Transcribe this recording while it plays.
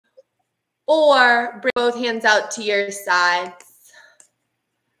or bring both hands out to your sides.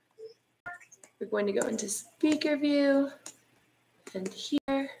 We're going to go into speaker view and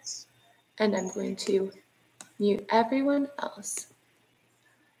here, and I'm going to mute everyone else.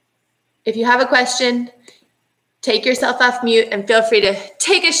 If you have a question, take yourself off mute and feel free to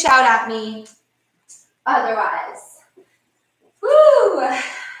take a shout at me. Otherwise, woo!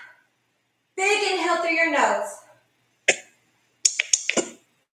 Big inhale through your nose.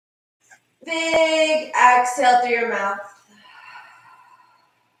 Big exhale through your mouth.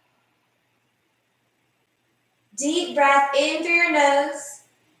 Deep breath in through your nose.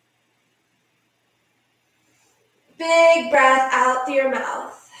 Big breath out through your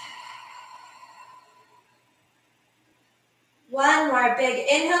mouth. One more big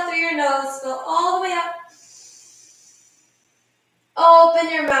inhale through your nose. Fill all the way up.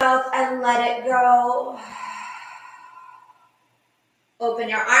 Open your mouth and let it go. Open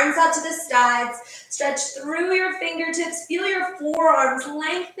your arms out to the sides. Stretch through your fingertips. Feel your forearms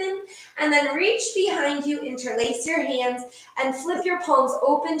lengthen. And then reach behind you. Interlace your hands. And flip your palms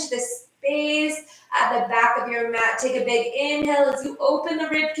open to the space at the back of your mat. Take a big inhale as you open the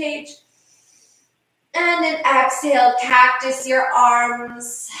rib cage. And an exhale, cactus your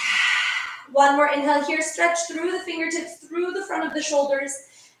arms. One more inhale here. Stretch through the fingertips, through the front of the shoulders.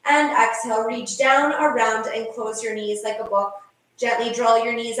 And exhale, reach down, around, and close your knees like a book. Gently draw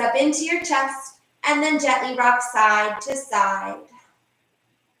your knees up into your chest, and then gently rock side to side.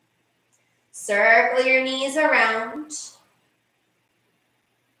 Circle your knees around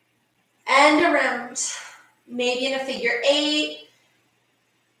and around, maybe in a figure 8.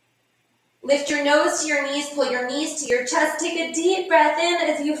 Lift your nose to your knees, pull your knees to your chest. Take a deep breath in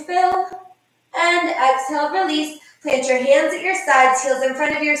as you fill, and exhale, release. Plant your hands at your sides, heels in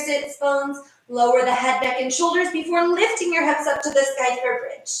front of your sits bones. Lower the head, neck, and shoulders before lifting your hips up to the sky for a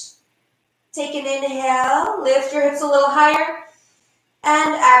bridge. Take an inhale, lift your hips a little higher,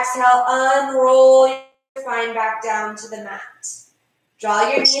 and exhale, unroll your spine back down to the mat. Draw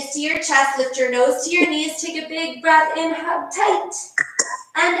your knees to your chest, lift your nose to your knees, take a big breath in, hug tight,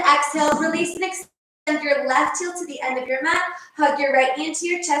 and exhale, release and extend your left heel to the end of your mat, hug your right knee into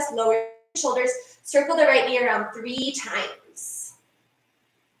your chest, lower your shoulders, circle the right knee around 3 times.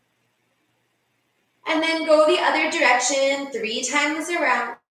 And then go the other direction 3 times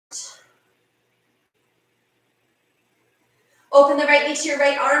around. Open the right knee to your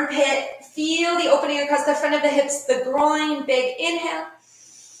right armpit. Feel the opening across the front of the hips, the groin. Big inhale.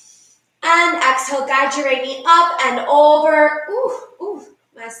 And exhale, guide your right knee up and over. Ooh,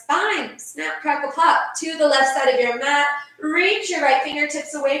 my spine. Snap, crackle, pop. To the left side of your mat. Reach your right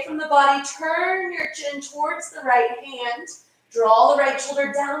fingertips away from the body. Turn your chin towards the right hand. Draw the right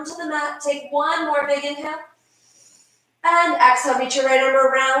shoulder down to the mat. Take one more big inhale. And exhale, reach your right arm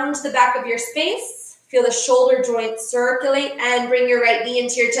around the back of your space. Feel the shoulder joints circulate and bring your right knee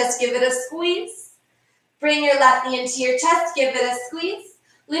into your chest. Give it a squeeze. Bring your left knee into your chest. Give it a squeeze.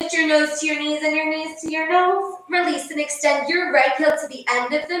 Lift your nose to your knees and your knees to your nose. Release and extend your right heel to the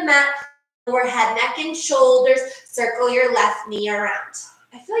end of the mat. Lower head, neck, and shoulders. Circle your left knee around.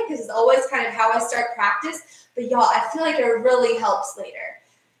 I feel like this is always kind of how I start practice. But y'all, I feel like it really helps later.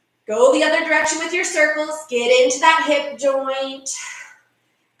 Go the other direction with your circles. Get into that hip joint.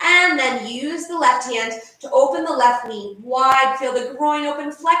 And then use the left hand to open the left knee wide. Feel the groin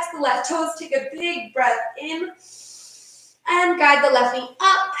open. Flex the left toes. Take a big breath in. And guide the left knee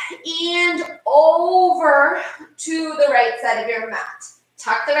up and over to the right side of your mat.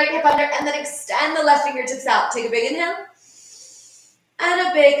 Tuck the right hip under and then extend the left fingertips out. Take a big inhale. And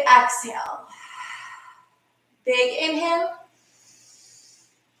a big exhale. Big inhale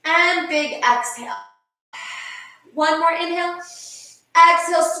and big exhale. One more inhale.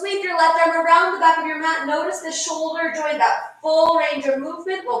 Exhale, sweep your left arm around the back of your mat. Notice the shoulder joint, that full range of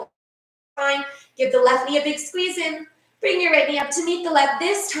movement. Will fine. Give the left knee a big squeeze in. Bring your right knee up to meet the left.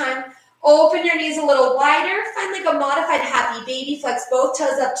 This time, open your knees a little wider. Find like a modified happy baby. Flex both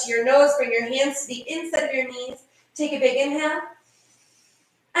toes up to your nose. Bring your hands to the inside of your knees. Take a big inhale.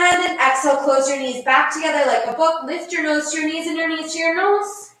 And then exhale, close your knees back together like a book. Lift your nose to your knees and your knees to your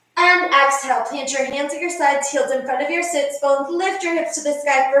nose. And exhale, plant your hands at your sides, heels in front of your sits bones. Lift your hips to the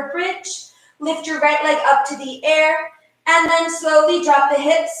sky for a bridge. Lift your right leg up to the air. And then slowly drop the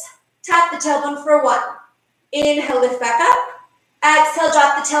hips. Tap the tailbone for 1. Inhale, lift back up. Exhale,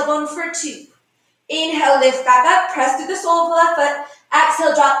 drop the tailbone for 2. Inhale, lift back up. Press through the sole of the left foot.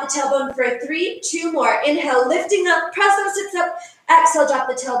 Exhale, drop the tailbone for 3. 2 more. Inhale, lifting up. Press those hips up. Exhale, drop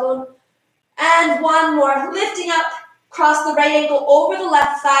the tailbone. And 1 more. Lifting up. Cross the right ankle over the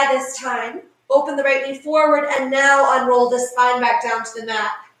left thigh this time. Open the right knee forward. And now unroll the spine back down to the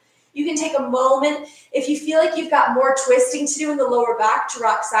mat. You can take a moment if you feel like you've got more twisting to do in the lower back to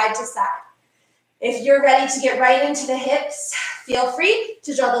rock side to side. If you're ready to get right into the hips, feel free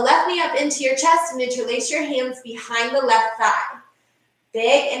to draw the left knee up into your chest and interlace your hands behind the left thigh.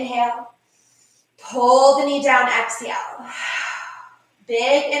 Big inhale. Pull the knee down, exhale.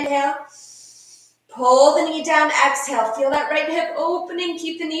 Big inhale. Pull the knee down, exhale. Feel that right hip opening.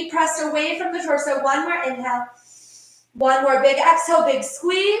 Keep the knee pressed away from the torso. One more inhale. One more big exhale, big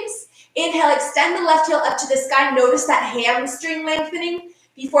squeeze. Inhale, extend the left heel up to the sky. Notice that hamstring lengthening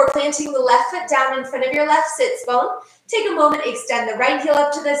before planting the left foot down in front of your left sits bone. Take a moment, extend the right heel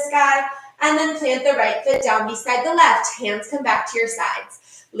up to the sky, and then plant the right foot down beside the left. Hands come back to your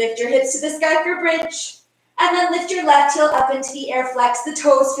sides. Lift your hips to the sky for bridge, and then lift your left heel up into the air. Flex the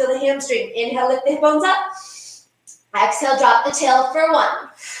toes, feel the hamstring. Inhale, lift the hip bones up. Exhale, drop the tail for 1.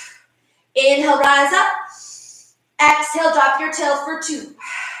 Inhale, rise up. Exhale, drop your tail for 2.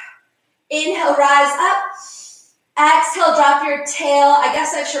 Inhale, rise up. Exhale, drop your tail. I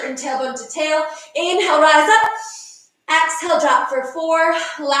guess I've shortened tailbone to tail. Inhale, rise up. Exhale, drop for 4.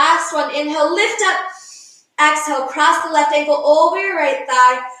 Last one. Inhale, lift up. Exhale, cross the left ankle over your right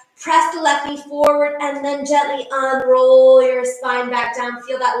thigh. Press the left knee forward and then gently unroll your spine back down.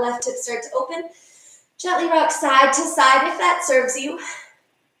 Feel that left hip start to open. Gently rock side to side if that serves you.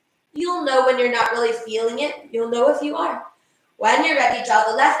 You'll know when you're not really feeling it. You'll know if you are. When you're ready, draw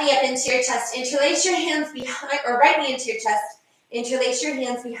the left knee up into your chest. Interlace your hands behind, or right knee into your chest. Interlace your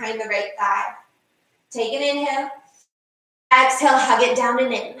hands behind the right thigh. Take an inhale. Exhale, hug it down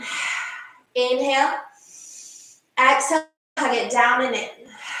and in. Inhale. Exhale, hug it down and in.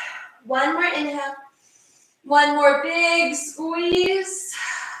 One more inhale. One more big squeeze.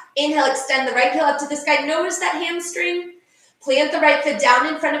 Inhale, extend the right heel up to the sky. Notice that hamstring. Plant the right foot down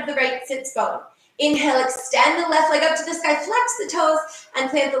in front of the right sits bone. Inhale, extend the left leg up to the sky. Flex the toes and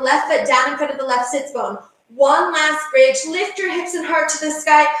plant the left foot down in front of the left sits bone. One last bridge. Lift your hips and heart to the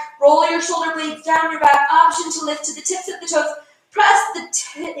sky. Roll your shoulder blades down your back. Option to lift to the tips of the toes. Press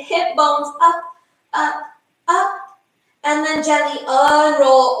the hip bones up, up, up. And then gently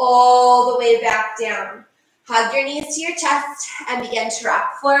unroll all the way back down. Hug your knees to your chest and begin to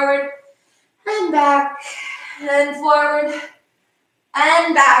rock forward and back and forward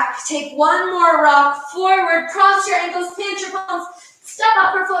and back. Take one more rock forward. Cross your ankles, plant your palms. Step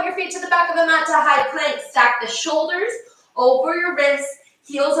up or float your feet to the back of the mat to high plank. Stack the shoulders over your wrists,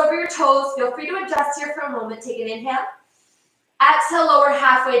 heels over your toes. Feel free to adjust here for a moment. Take an inhale. Exhale, lower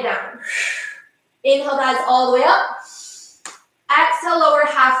halfway down. Inhale, rise all the way up. Exhale, lower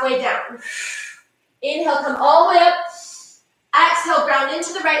halfway down. Inhale, come all the way up. Exhale, ground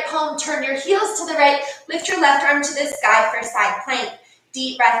into the right palm. Turn your heels to the right. Lift your left arm to the sky for side plank.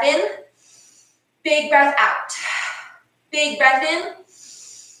 Deep breath in. Big breath out. Big breath in.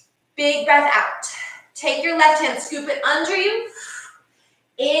 Big breath out. Take your left hand, scoop it under you.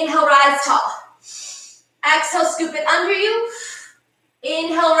 Inhale, rise tall. Exhale, scoop it under you.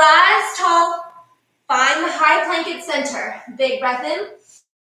 Inhale, rise tall. Find the high plank at center. Big breath in.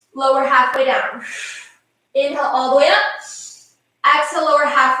 Lower halfway down. Inhale all the way up. Exhale, lower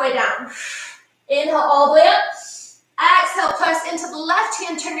halfway down. Inhale all the way up. Exhale, press into the left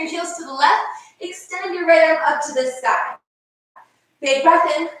hand. Turn your heels to the left. Extend your right arm up to the sky. Big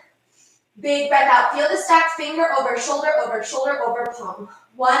breath in. Big breath out. Feel the stacked finger over shoulder, over palm.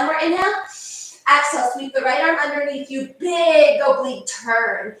 One more inhale. Exhale, sweep the right arm underneath you. Big oblique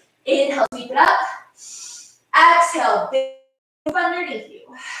turn. Inhale, sweep it up. Exhale, big move underneath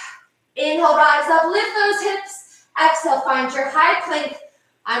you. Inhale, rise up, lift those hips. Exhale, find your high plank.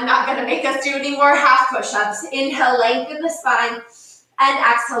 I'm not going to make us do any more half push-ups. Inhale, lengthen the spine. And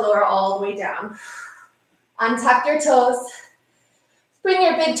exhale, lower all the way down. Untuck your toes. Bring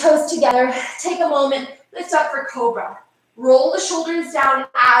your big toes together. Take a moment. Lift up for cobra. Roll the shoulders down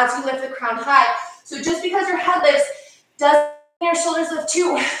as you lift the crown high. So just because your head lifts doesn't mean your shoulders lift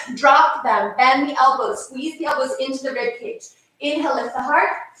too. Drop them. Bend the elbows. Squeeze the elbows into the rib cage. Inhale, lift the heart.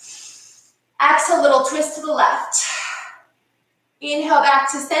 Exhale, little twist to the left. Inhale,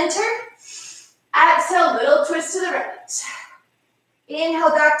 back to center. Exhale, little twist to the right. Inhale,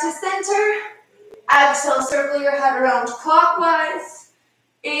 back to center. Exhale, circle your head around clockwise.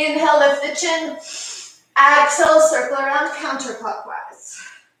 Inhale, lift the chin. Exhale, circle around counterclockwise.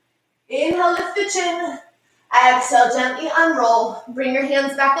 Inhale, lift the chin. Exhale, gently unroll. Bring your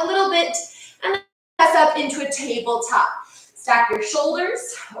hands back a little bit and then press up into a tabletop. Stack your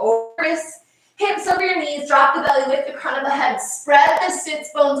shoulders over wrists, hips over your knees. Drop the belly, lift the crown of the head. Spread the sits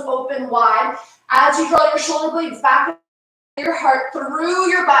bones open wide. As you draw your shoulder blades back into your heart through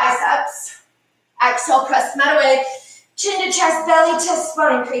your biceps. Exhale, press the mat away. Chin to chest, belly to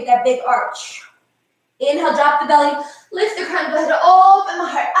spine. Create that big arch. Inhale, drop the belly. Lift the crown of the head, open the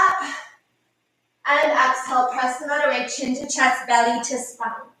heart up. And exhale, press the mat away. Chin to chest, belly to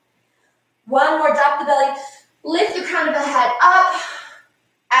spine. One more, drop the belly. Lift the crown of the head up.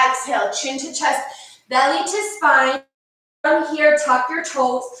 Exhale, chin to chest, belly to spine. From here, tuck your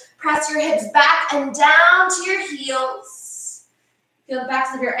toes. Press your hips back and down to your heels. Feel the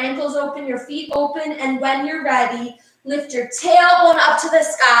backs of your ankles open, your feet open, and when you're ready, lift your tailbone up to the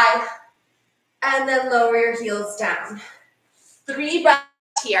sky, and then lower your heels down. 3 breaths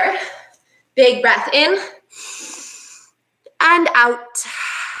here. Big breath in, and out,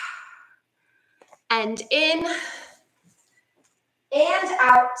 and in, and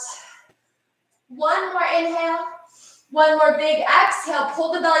out. One more inhale. One more big exhale.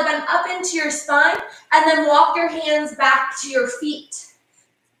 Pull the belly button up into your spine, and then walk your hands back to your feet.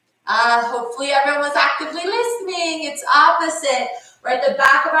 Hopefully everyone was actively listening. It's opposite. We're at the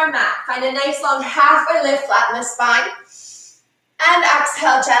back of our mat. Find a nice long halfway lift, flatten the spine. And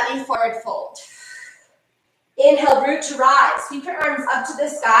exhale, gently forward fold. Inhale, root to rise. Sweep your arms up to the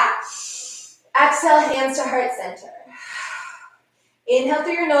sky. Exhale, hands to heart center. Inhale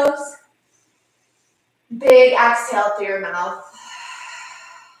through your nose. Big exhale through your mouth.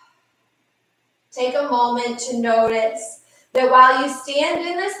 Take a moment to notice that while you stand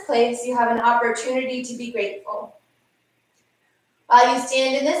in this place, you have an opportunity to be grateful. While you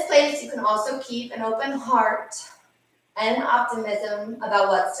stand in this place, you can also keep an open heart and optimism about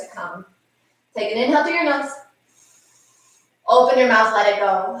what's to come. Take an inhale through your nose. Open your mouth, let it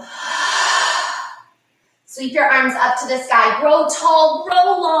go. Sweep your arms up to the sky. Grow tall,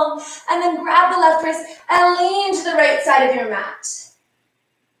 grow long, and then grab the left wrist and lean to the right side of your mat.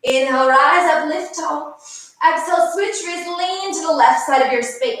 Inhale, rise up, lift tall. Exhale, switch wrist, lean to the left side of your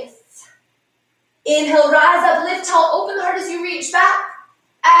space. Inhale, rise up, lift tall, open the heart as you reach back.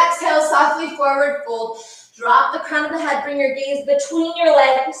 Exhale, softly forward fold. Drop the crown of the head, bring your gaze between your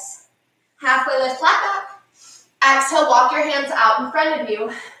legs. Halfway lift, flat back. Exhale, walk your hands out in front of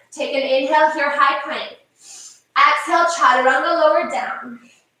you. Take an inhale here, high plank. Exhale, chaturanga, lower down.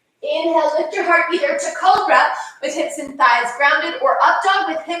 Inhale, lift your heart either to cobra with hips and thighs grounded, or up dog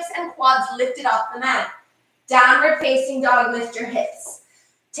with hips and quads lifted off the mat. Downward facing dog, lift your hips.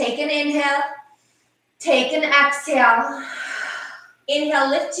 Take an inhale. Take an exhale. Inhale,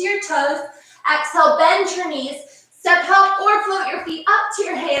 lift to your toes. Exhale, bend your knees. Step up or float your feet up to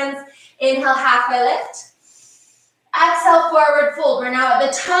your hands. Inhale, halfway lift. Exhale, forward fold. We're now at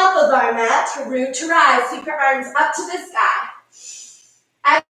the top of our mat. Root to rise. Sweep your arms up to the sky.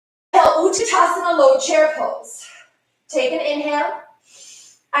 Exhale, Uttanasana, low chair pose. Take an inhale.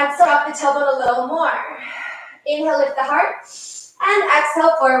 Exhale, drop the tailbone a little more. Inhale, lift the heart. And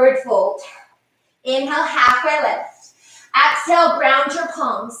exhale, forward fold. Inhale, halfway lift. Exhale, ground your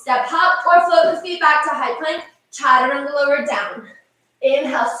palms. Step up or float the feet back to high plank. Chaturanga, lower down.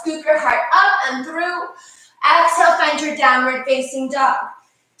 Inhale, scoop your heart up and through. Exhale, find your downward facing dog.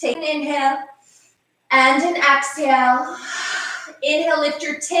 Take an inhale and an exhale. Inhale, lift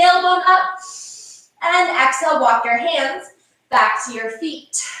your tailbone up. And exhale, walk your hands back to your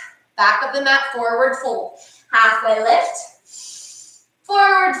feet. Back of the mat, forward fold. Halfway lift.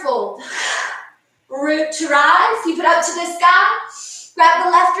 Forward fold. Root to rise. Keep it up to the sky. Grab the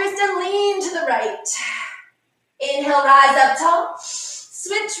left wrist and lean to the right. Inhale, rise up tall.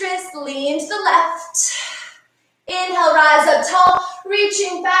 Switch wrist, lean to the left. Inhale, rise up tall,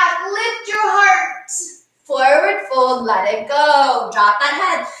 reaching back, lift your heart. Forward fold, let it go. Drop that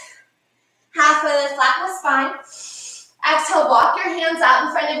head. Halfway lift, flatten the spine. Exhale, walk your hands out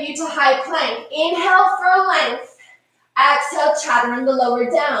in front of you to high plank. Inhale for length. Exhale, chaturanga, lower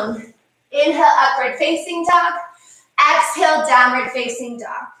down. Inhale, upward facing dog. Exhale, downward facing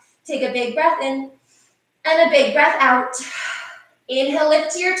dog. Take a big breath in and a big breath out. Inhale,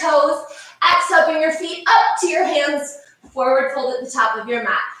 lift to your toes. Exhale, bring your feet up to your hands. Forward fold at the top of your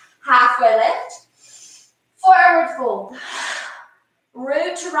mat. Halfway lift. Forward fold.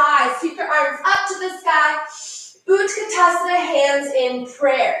 Root to rise. Keep your arms up to the sky. Uttanasana, hands in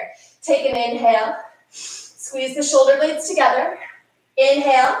prayer. Take an inhale. Squeeze the shoulder blades together.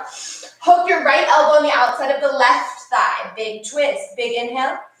 Inhale. Hook your right elbow on the outside of the left thigh. Big twist. Big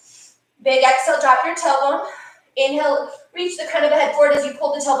inhale. Big exhale. Drop your tailbone. Inhale. Reach the crown of the head forward as you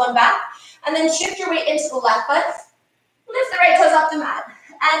pull the tailbone back. And then shift your weight into the left foot. Lift the right toes off the mat.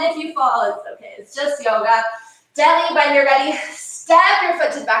 And if you fall, it's okay. It's just yoga. Gently, when you're ready, step your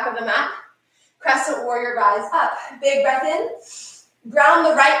foot to the back of the mat. Crescent warrior, rise up. Big breath in. Ground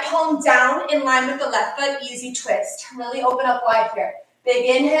the right palm down in line with the left foot. Easy twist. Really open up wide here. Big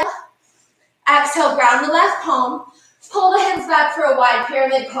inhale. Exhale, ground the left palm. Pull the hands back for a wide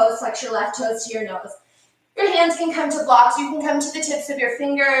pyramid pose. Flex your left toes to your nose. Your hands can come to blocks. You can come to the tips of your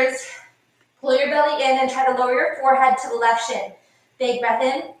fingers. Pull your belly in and try to lower your forehead to the left shin. Big breath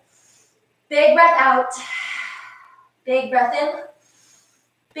in. Big breath out. Big breath in.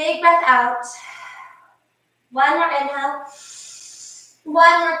 Big breath out. One more inhale.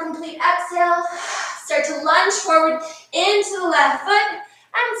 One more complete exhale. Start to lunge forward into the left foot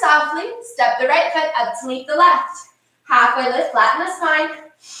and softly step the right foot up to meet the left. Halfway lift, flatten the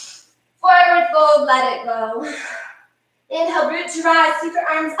spine. Forward fold, let it go. Inhale, root to rise. Keep your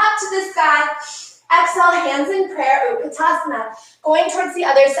arms up to the sky. Exhale, hands in prayer, Utkatasana. Going towards the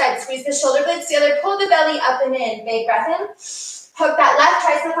other side. Squeeze the shoulder blades together. Pull the belly up and in. Big breath in. Hook that left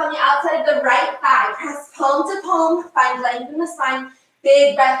tricep on the outside of the right thigh. Press palm to palm. Find length in the spine.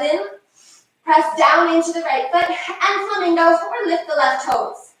 Big breath in. Press down into the right foot. And flamingo or lift the left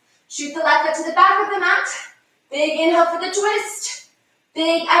toes. Shoot the left foot to the back of the mat. Big inhale for the twist.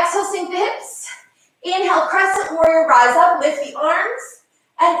 Big exhale, sink the hips. Inhale, crescent warrior, rise up, lift the arms.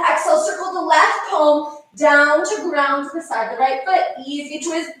 And exhale, circle the left palm down to ground to the side of the right foot. Easy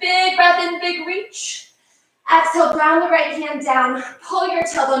twist, big breath in, big reach. Exhale, ground the right hand down. Pull your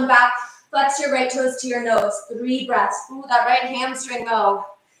tailbone back. Flex your right toes to your nose. 3 breaths. Ooh, that right hamstring go.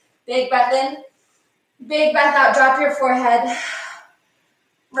 Big breath in. Big breath out. Drop your forehead.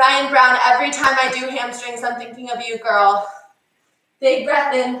 Ryan Brown, every time I do hamstrings, I'm thinking of you, girl. Big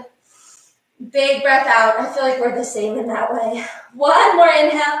breath in. Big breath out. I feel like we're the same in that way. One more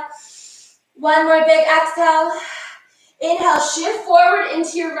inhale. One more big exhale. Inhale, shift forward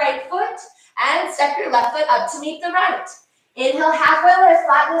into your right foot and step your left foot up to meet the right. Inhale, halfway lift,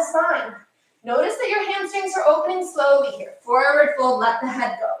 flatten the spine. Notice that your hamstrings are opening slowly here. Forward fold, let the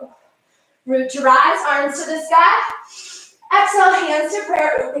head go. Root to rise, arms to the sky. Exhale, hands to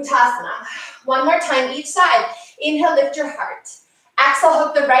prayer, Utkatasana. One more time each side. Inhale, lift your heart. Exhale,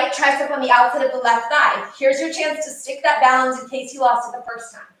 hook the right tricep on the outside of the left thigh. Here's your chance to stick that balance in case you lost it the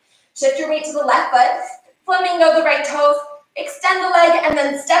first time. Shift your weight to the left foot. Flamingo the right toes. Extend the leg and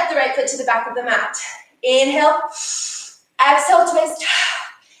then step the right foot to the back of the mat. Inhale. Exhale, twist.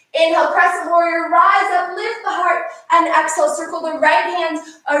 Inhale, crescent warrior, rise up, lift the heart, and exhale, circle the right hand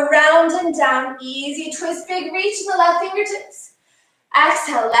around and down. Easy twist, big reach to the left fingertips.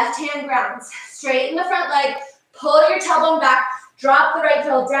 Exhale, left hand grounds. Straighten the front leg, pull your tailbone back, drop the right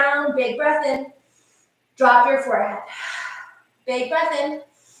heel down, big breath in, drop your forehead. Big breath in,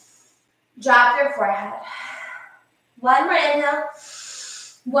 drop your forehead. One more inhale,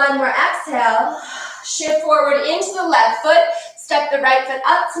 one more exhale. Shift forward into the left foot. Step the right foot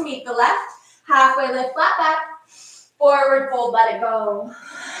up to meet the left. Halfway lift, flat back. Forward fold, let it go.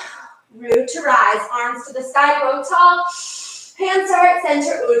 Root to rise. Arms to the sky, grow tall. Hands to heart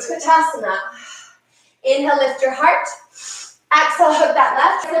center, Utkatasana. Inhale, lift your heart. Exhale, hook that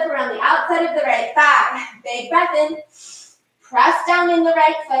left hip around the outside of the right thigh. Big breath in. Press down in the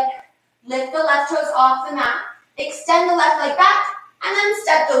right foot. Lift the left toes off the mat. Extend the left leg back. And then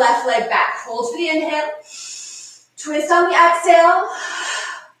step the left leg back. Hold for the inhale. Twist on the exhale.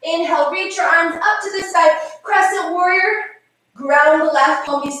 Inhale, reach your arms up to the side. Crescent warrior. Ground the left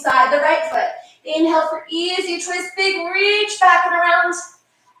palm beside the right foot. Inhale for easy twist. Big reach back and around.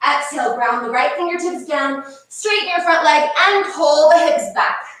 Exhale, ground the right fingertips down. Straighten your front leg and pull the hips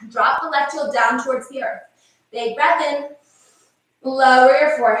back. Drop the left heel down towards the earth. Big breath in. Lower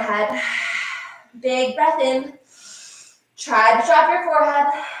your forehead. Big breath in. Try to drop your forehead.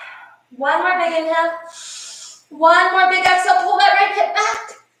 One more big inhale. One more big exhale. Pull that right hip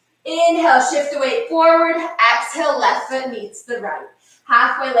back. Inhale, shift the weight forward. Exhale, left foot meets the right.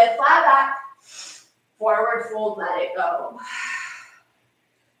 Halfway lift, flat back. Forward fold, let it go.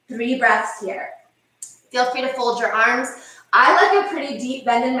 3 breaths here. Feel free to fold your arms. I like a pretty deep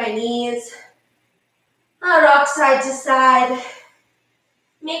bend in my knees. Rock side to side.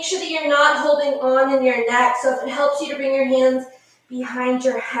 Make sure that you're not holding on in your neck. So if it helps you to bring your hands behind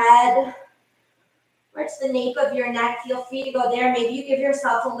your head or to the nape of your neck, feel free to go there. Maybe you give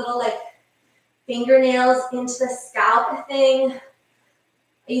yourself a little like fingernails into the scalp thing.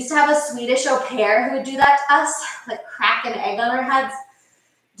 I used to have a Swedish au pair who would do that to us, like crack an egg on our heads.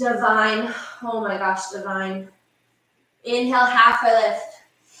 Divine. Oh my gosh, divine. Inhale, halfway lift.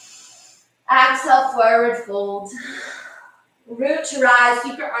 Exhale, forward fold. Root to rise.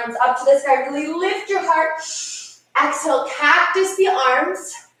 Keep your arms up to the sky. Really lift your heart. Exhale, cactus the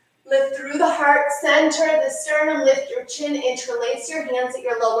arms. Lift through the heart, center the sternum. Lift your chin. Interlace your hands at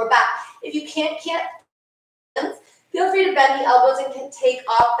your lower back. If you can't, feel free to bend the elbows and can take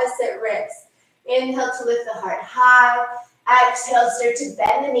opposite wrists. Inhale to lift the heart high. Exhale, start to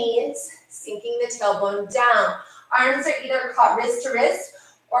bend the knees, sinking the tailbone down. Arms are either caught wrist to wrist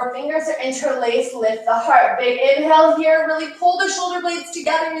or fingers are interlaced. Lift the heart. Big inhale here. Really pull the shoulder blades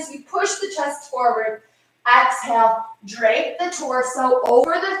together as you push the chest forward. Exhale. Drape the torso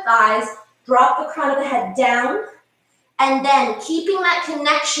over the thighs. Drop the crown of the head down. And then keeping that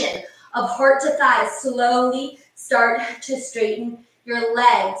connection of heart to thighs, slowly start to straighten your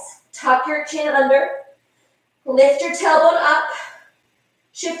legs. Tuck your chin under. Lift your tailbone up.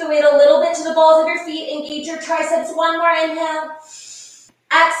 Shift the weight a little bit to the balls of your feet. Engage your triceps. One more inhale.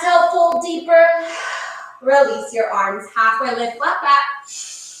 Exhale, fold deeper. Release your arms. Halfway lift, flat back.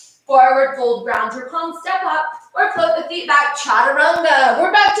 Forward fold, ground your palms, step up. Or float the feet back, chaturanga.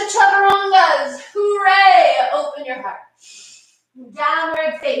 We're back to chaturangas. Hooray! Open your heart.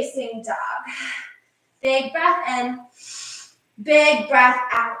 Downward facing dog. Big breath in. Big breath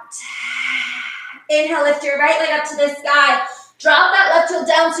out. Inhale, lift your right leg up to the sky. Drop that left heel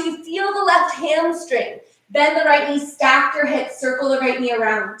down so you feel the left hamstring. Bend the right knee, stack your hips, circle the right knee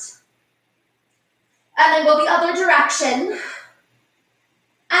around. And then go the other direction.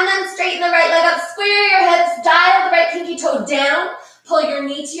 And then straighten the right leg up, square your hips, dial the right pinky toe down, pull your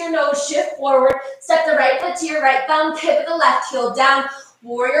knee to your nose, shift forward, step the right foot to your right thumb, pivot the left heel down,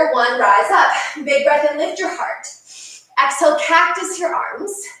 warrior one, rise up. Big breath in, lift your heart. Exhale, cactus your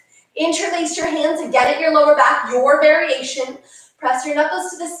arms. Interlace your hands again at your lower back, your variation. Press your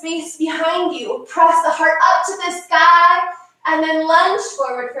knuckles to the space behind you. Press the heart up to the sky, and then lunge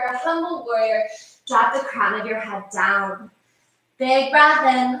forward for a humble warrior. Drop the crown of your head down. Big breath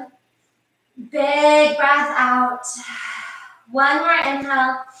in, big breath out. One more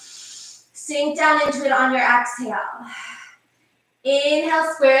inhale. Sink down into it on your exhale.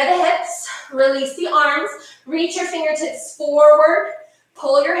 Inhale, square the hips, release the arms, reach your fingertips forward,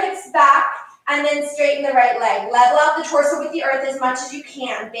 pull your hips back, and then straighten the right leg. Level out the torso with the earth as much as you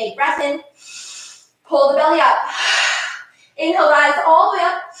can. Big breath in, pull the belly up. Inhale, rise all the way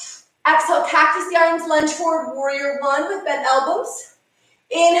up. Exhale, cactus the arms, lunge forward, warrior one with bent elbows.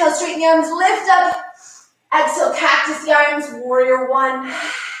 Inhale, straighten the arms, lift up. Exhale, cactus the arms, warrior one.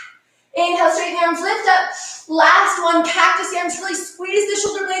 Inhale, straighten the arms, lift up. Last one, cactus the arms, really squeeze the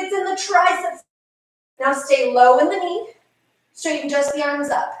shoulder blades and the triceps. Now stay low in the knee. Straighten just the arms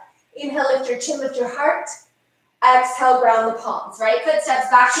up. Inhale, lift your chin, lift your heart. Exhale, ground the palms. Right foot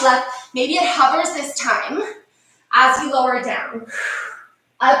steps back to left. Maybe it hovers this time as you lower down.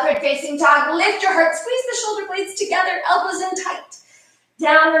 Upward facing dog, lift your heart, squeeze the shoulder blades together, elbows in tight.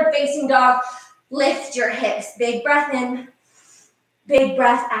 Downward facing dog, lift your hips. Big breath in, big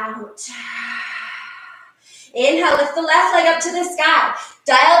breath out. Inhale, lift the left leg up to the sky.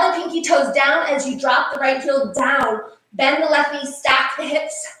 Dial the pinky toes down as you drop the right heel down. Bend the left knee, stack the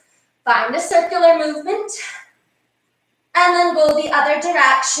hips. Find a circular movement. And then go the other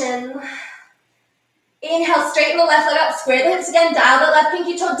direction. Inhale, straighten the left leg up, square the hips again, dial the left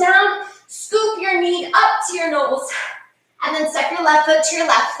pinky toe down, scoop your knee up to your nose, and then step your left foot to your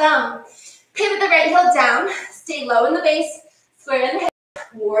left thumb. Pivot the right heel down, stay low in the base, square in the hip,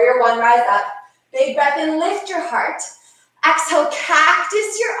 warrior one, rise up. Big breath in, lift your heart. Exhale,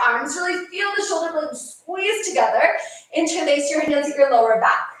 cactus your arms, really feel the shoulder blades squeeze together, interlace your hands at your lower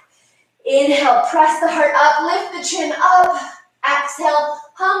back. Inhale, press the heart up, lift the chin up. Exhale,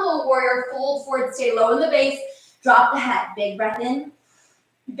 humble warrior, fold forward, stay low in the base, drop the head. Big breath in,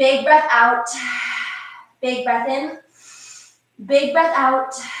 big breath out, big breath in, big breath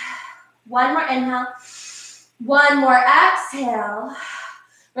out. One more inhale, one more exhale.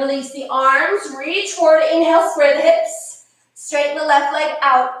 Release the arms, reach forward, inhale, square the hips, straighten the left leg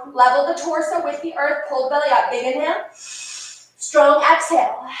out, level the torso with the earth, pull the belly up. Big inhale, strong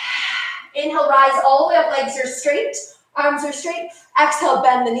exhale. Inhale, rise all the way up, legs are straight. Arms are straight. Exhale,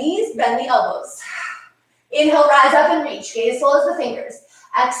 bend the knees, bend the elbows. Inhale, rise up and reach. Gaze slow as the fingers.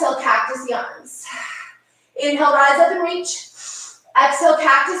 Exhale, cactus the arms. Inhale, rise up and reach. Exhale,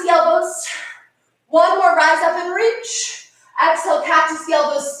 cactus the elbows. One more, rise up and reach. Exhale, cactus the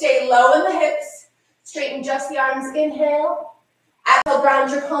elbows. Stay low in the hips. Straighten just the arms. Inhale. Exhale,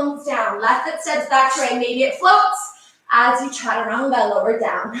 ground your palms down. Left foot steps back to right. Maybe it floats as you chaturanga, lower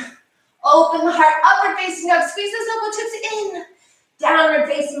down. Open the heart, upward facing dog, squeeze those elbow tips in. Downward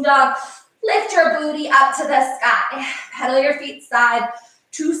facing dog, lift your booty up to the sky. Pedal your feet side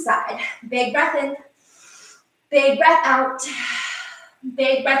to side. Big breath in, big breath out.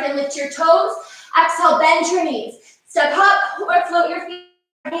 Big breath in, lift your toes. Exhale, bend your knees. Step up or float your feet,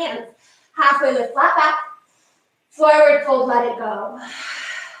 hands. Halfway lift, flat back. Forward fold, let it go.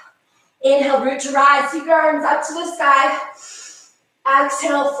 Inhale, root to rise, sweep your arms up to the sky.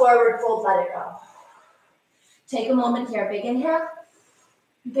 Exhale, forward fold, let it go. Take a moment here. Big inhale,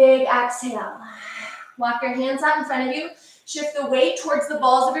 big exhale. Walk your hands out in front of you. Shift the weight towards the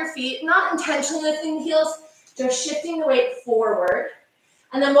balls of your feet, not intentionally lifting the heels, just shifting the weight forward.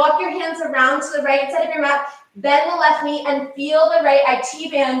 And then walk your hands around to the right side of your mat, bend the left knee, and feel the right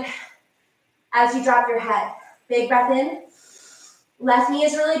IT band as you drop your head. Big breath in. Left knee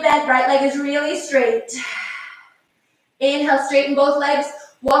is really bent, right leg is really straight. Inhale, straighten both legs.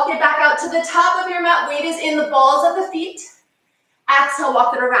 Walk it back out to the top of your mat. Weight is in the balls of the feet. Exhale,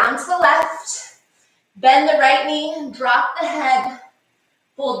 walk it around to the left. Bend the right knee, drop the head.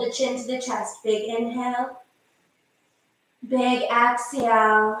 Fold the chin to the chest. Big inhale. Big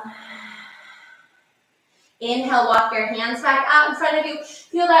exhale. Inhale, walk your hands back out in front of you.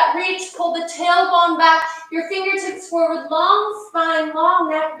 Feel that reach, pull the tailbone back, your fingertips forward, long spine, long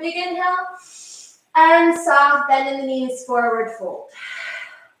neck, big inhale. And soft, bend in the knees, forward fold.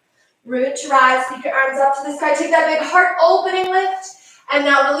 Root to rise, sweep your arms up to the sky. Take that big heart opening lift. And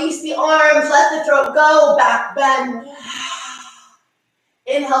now release the arms, let the throat go, back bend.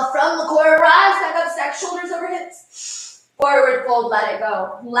 Inhale from the core, rise back up, stack shoulders over hips. Forward fold, let it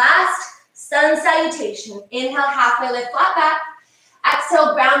go. Last, sun salutation. Inhale, halfway lift, flat back.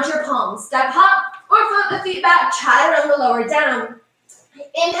 Exhale, ground your palms. Step hop or float the feet back, chaturanga, lower down.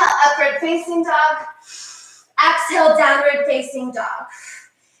 Inhale, upward facing dog. Exhale, downward facing dog.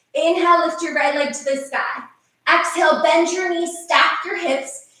 Inhale, lift your right leg to the sky. Exhale, bend your knees, stack your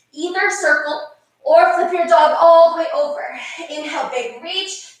hips, either circle or flip your dog all the way over. Inhale, big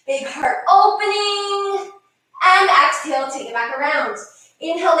reach, big heart opening. And exhale, take it back around.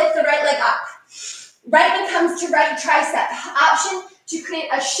 Inhale, lift the right leg up. Right knee comes to right tricep. Option to create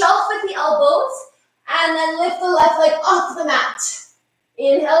a shelf with the elbows and then lift the left leg off the mat.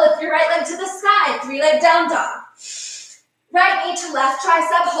 Inhale, lift your right leg to the sky, 3-leg down dog. Right knee to left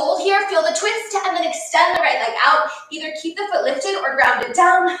tricep, hold here, feel the twist, and then extend the right leg out. Either keep the foot lifted or ground it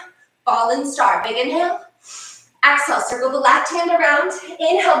down. Fallen star, big inhale. Exhale, circle the left hand around.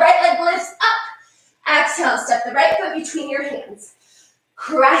 Inhale, right leg lifts up. Exhale, step the right foot between your hands.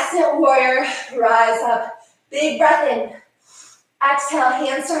 Crescent warrior, rise up. Big breath in. Exhale,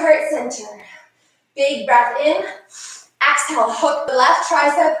 hands to heart center. Big breath in. Exhale, hook the left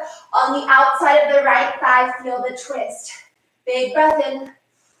tricep on the outside of the right thigh. Feel the twist. Big breath in.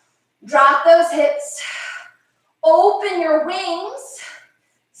 Drop those hips. Open your wings.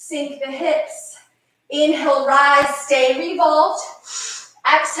 Sink the hips. Inhale, rise, stay revolved.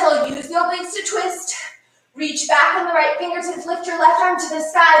 Exhale, use the obliques to twist. Reach back on the right fingertips. Lift your left arm to the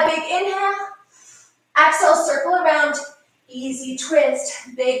sky. Big inhale. Exhale, circle around. Easy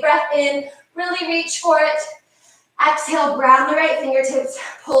twist. Big breath in. Really reach for it. Exhale, ground the right fingertips.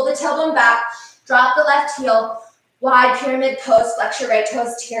 Pull the tailbone back. Drop the left heel. Wide pyramid pose. Flex your right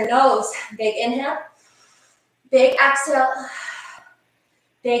toes to your nose. Big inhale. Big exhale.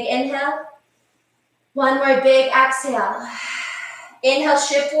 Big inhale. One more big exhale. Inhale,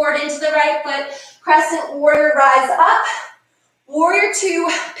 shift forward into the right foot. Crescent warrior, rise up. Warrior two,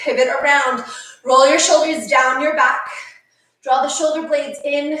 pivot around. Roll your shoulders down your back. Draw the shoulder blades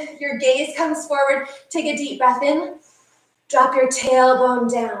in. Your gaze comes forward. Take a deep breath in. Drop your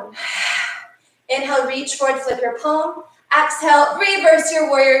tailbone down. Inhale, reach forward, flip your palm. Exhale, reverse your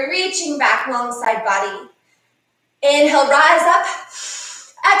warrior, reaching back, long side body. Inhale, rise up.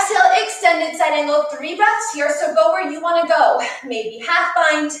 Exhale, extended side angle. 3 breaths here, so go where you want to go. Maybe half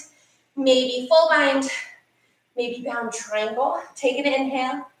bind, maybe full bind, maybe bound triangle. Take an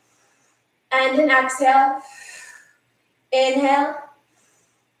inhale and an exhale. Inhale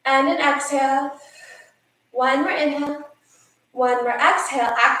and an exhale. One more inhale. One more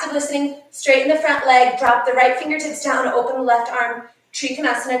exhale. Active listening. Straighten the front leg. Drop the right fingertips down. Open the left arm.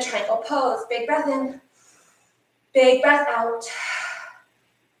 Trikonasana, triangle pose. Big breath in. Big breath out.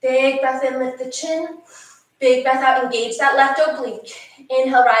 Big breath in. Lift the chin. Big breath out. Engage that left oblique.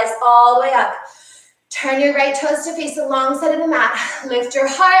 Inhale. Rise all the way up. Turn your right toes to face the long side of the mat. Lift your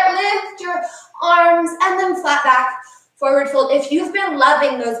heart. Lift your arms. And then flat back. Forward fold. If you've been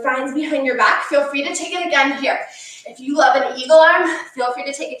loving those binds behind your back, feel free to take it again here. If you love an eagle arm, feel free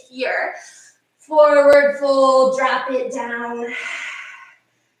to take it here. Forward fold, drop it down.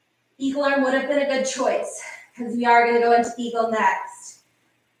 Eagle arm would have been a good choice because we are going to go into eagle next.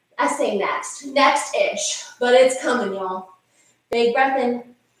 I say next, next-ish, but it's coming, y'all. Big breath in,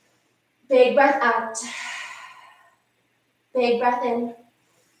 big breath out. Big breath in,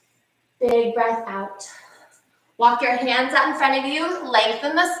 big breath out. Walk your hands out in front of you,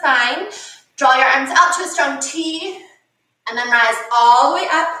 lengthen the spine. Draw your arms out to a strong T, and then rise all the way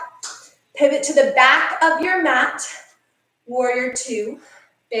up. Pivot to the back of your mat. Warrior two.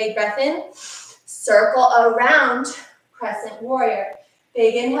 Big breath in. Circle around. Crescent warrior.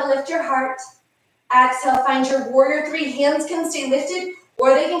 Big inhale, lift your heart. Exhale, find your warrior three. Hands can stay lifted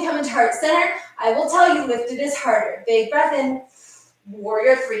or they can come into heart center. I will tell you, lifted is harder. Big breath in.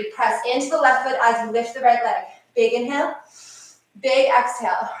 Warrior three. Press into the left foot as you lift the right leg. Big inhale. Big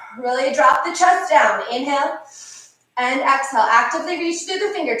exhale. Really drop the chest down. Inhale and exhale. Actively reach through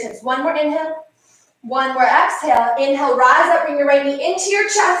the fingertips. One more inhale. One more exhale. Inhale, rise up. Bring your right knee into your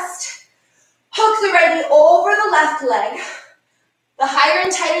chest. Hook the right knee over the left leg. The higher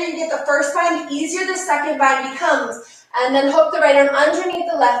and tighter you get the first bind, the easier the second bind becomes. And then hook the right arm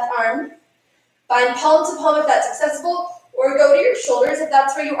underneath the left arm. Bind palm to palm if that's accessible, or go to your shoulders if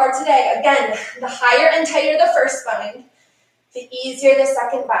that's where you are today. Again, the higher and tighter the first bind, the easier the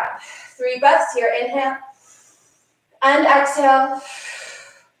second bind. 3 breaths here. Inhale and exhale.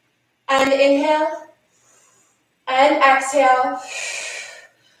 And inhale and exhale.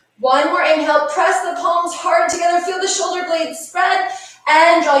 One more inhale. Press the palms hard together. Feel the shoulder blades spread.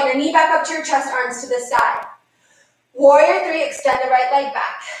 And draw your knee back up to your chest, arms to the side. Warrior three, extend the right leg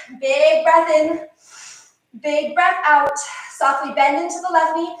back. Big breath in. Big breath out. Softly bend into the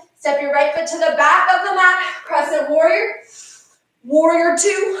left knee. Step your right foot to the back of the mat. Crescent warrior. Warrior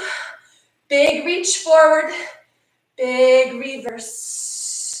two. Big reach forward. Big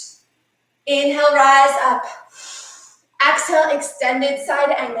reverse. Inhale, rise up. Exhale, extended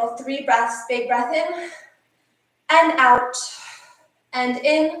side angle. 3 breaths. Big breath in and out. And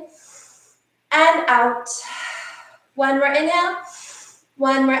in and out. One more inhale.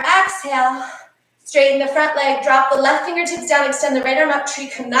 One more exhale. Straighten the front leg. Drop the left fingertips down. Extend the right arm up.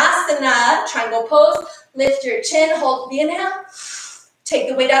 Trikonasana. Triangle pose. Lift your chin. Hold the inhale. Take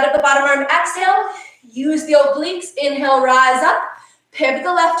the weight out of the bottom arm. Exhale. Use the obliques. Inhale, rise up. Pivot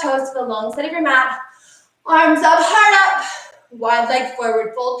the left toes to the long side of your mat. Arms up, heart up. Wide leg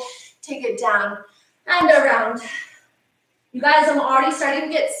forward fold. Take it down and around. You guys, I'm already starting to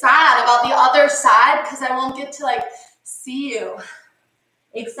get sad about the other side because I won't get to see you.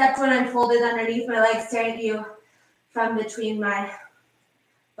 Except when I'm folded underneath my legs, staring at you from between my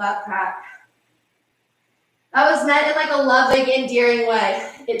butt crack. That was meant in a loving, endearing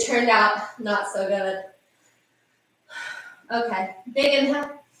way. It turned out not so good. Okay, big inhale.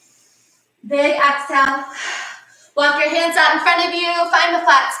 Big exhale. Walk your hands out in front of you. Find the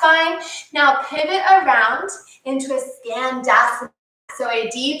flat spine. Now pivot around into a Skandasana. So a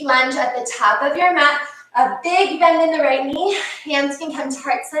deep lunge at the top of your mat. A big bend in the right knee. Hands can come to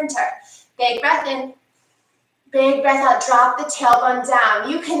heart center. Big breath in. Big breath out. Drop the tailbone down.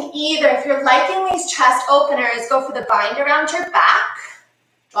 You can either, if you're liking these chest openers, go for the bind around your back,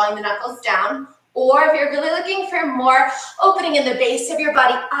 drawing the knuckles down. Or if you're really looking for more opening in the base of your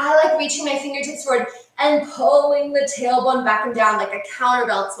body, I like reaching my fingertips forward and pulling the tailbone back and down like a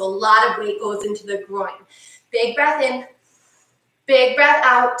counterbelt, so a lot of weight goes into the groin. Big breath in, big breath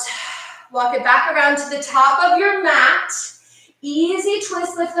out. Walk it back around to the top of your mat. Easy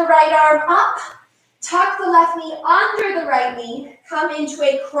twist, lift the right arm up. Tuck the left knee under the right knee. Come into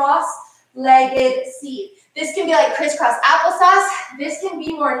a cross-legged seat. This can be like crisscross applesauce. This can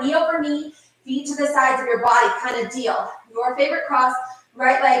be more knee over knee, feet to the sides of your body kind of deal. Your favorite cross,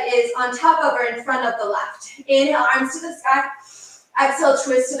 right leg is on top of or in front of the left. Inhale, arms to the sky. Exhale,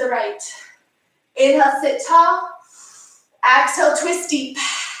 twist to the right. Inhale, sit tall. Exhale, twist deep.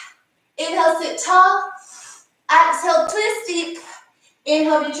 Inhale, sit tall. Exhale, twist deep.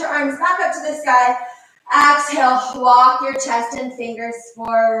 Inhale, reach your arms back up to the sky. Exhale, walk your chest and fingers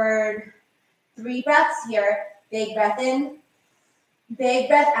forward. 3 breaths here. Big breath in. Big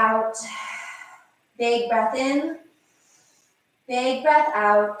breath out. Big breath in. Big breath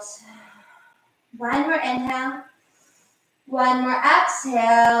out. One more inhale. One more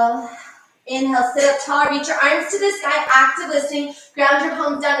exhale. Inhale, sit up tall. Reach your arms to the sky. Active listening. Ground your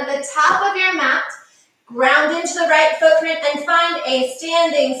palms down to the top of your mat. Ground into the right footprint and find a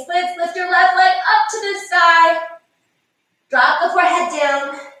standing splits. Lift your left leg up to the sky. Drop the forehead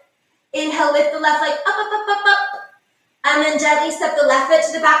down. Inhale, lift the left leg up, up, up, up, up. And then gently step the left foot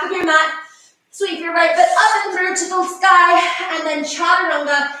to the back of your mat. Sweep your right foot up and through to the sky. And then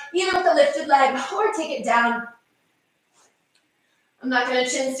chaturanga, either with the lifted leg or take it down. I'm not going to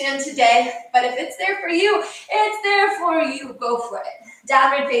chin stand today, but if it's there for you, it's there for you. Go for it.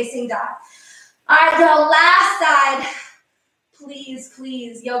 Downward facing dog. All right, girl, last side. Please,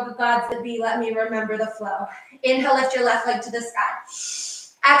 please, yoga gods that be, let me remember the flow. Inhale, lift your left leg to the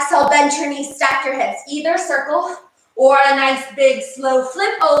sky. Exhale, bend your knees, stack your hips. Either circle or a nice big slow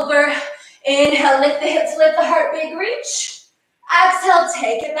flip over. Inhale, lift the hips, lift the heart, big reach. Exhale,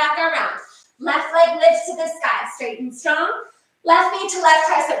 take it back around. Left leg lifts to the sky, straight and strong. Left knee to left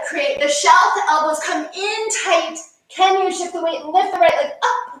tricep, create the shelf, the elbows come in tight. Can you shift the weight and lift the right leg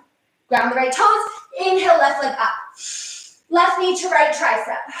up? Ground the right toes, Inhale, left leg up. Left knee to right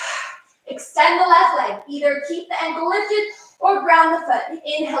tricep. Extend the left leg. Either keep the ankle lifted or ground the foot.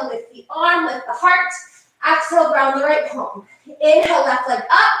 Inhale, lift the arm, lift the heart. Exhale, ground the right palm. Inhale, left leg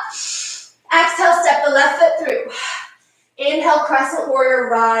up. Exhale, step the left foot through. Inhale, crescent warrior,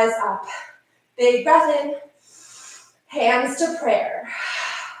 rise up. Big breath in. Hands to prayer.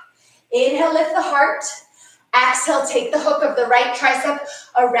 Inhale, lift the heart. Exhale, take the hook of the right tricep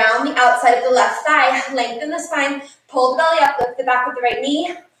around the outside of the left thigh. Lengthen the spine. Pull the belly up. Lift the back with the right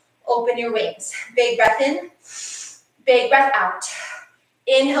knee. Open your wings. Big breath in. Big breath out.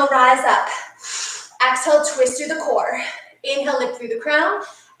 Inhale, rise up. Exhale, twist through the core. Inhale, lift through the crown.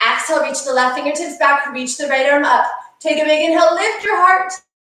 Exhale, reach the left fingertips back. Reach the right arm up. Take a big inhale, lift your heart.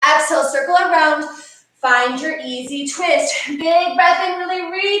 Exhale, circle around. Find your easy twist. Big breath in,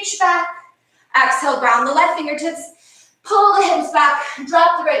 really reach back. Exhale, ground the left fingertips. Pull the hips back.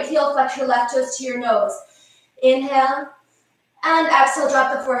 Drop the right heel, flex your left toes to your nose. Inhale. And exhale,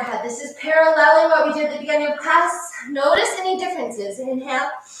 drop the forehead. This is paralleling what we did at the beginning of class. Notice any differences. Inhale.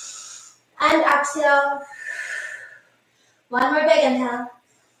 And exhale. One more big inhale.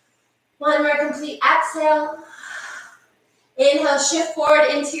 One more complete exhale. Inhale, shift forward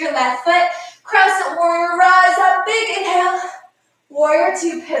into your left foot. Crescent warrior, rise up. Big inhale. Warrior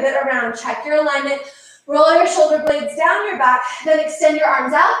two, pivot around. Check your alignment. Roll your shoulder blades down your back. Then extend your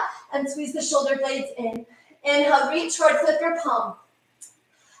arms out and squeeze the shoulder blades in. Inhale, reach forward, flip your palm.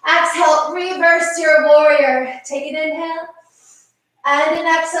 Exhale, reverse your warrior. Take an inhale. And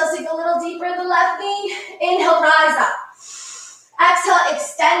an exhale, sink a little deeper in the left knee. Inhale, rise up. Exhale,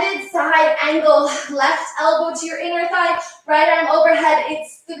 extended side angle. Left elbow to your inner thigh. Right arm overhead.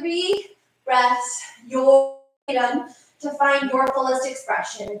 It's 3 breaths. You're done to find your fullest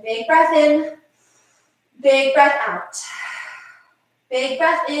expression. Big breath in. Big breath out. Big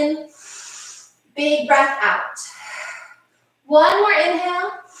breath in. Big breath out. One more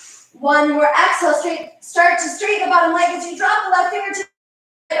inhale. One more exhale. Start to straighten the bottom leg as you drop the left finger to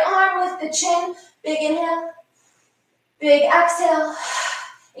the right arm with the chin. Big inhale. Big exhale.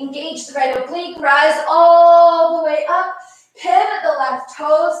 Engage the right oblique. Rise all the way up. Pivot the left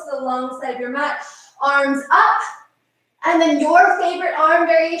toes to the long side of your mat. Arms up. And then your favorite arm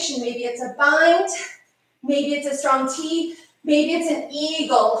variation. Maybe it's a bind. Maybe it's a strong T. Maybe it's an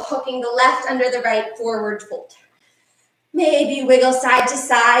eagle, hooking the left under the right, forward fold. Maybe wiggle side to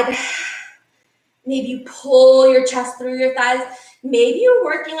side. Maybe you pull your chest through your thighs. Maybe you're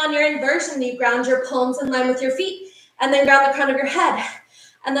working on your inversion. You ground your palms in line with your feet, and then ground the crown of your head,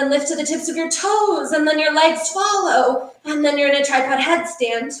 and then lift to the tips of your toes, and then your legs follow, and then you're in a tripod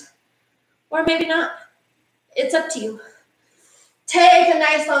headstand. Or maybe not. It's up to you. Take a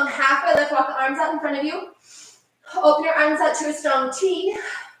nice long halfway lift, walk the arms out in front of you. Open your arms out to a strong T.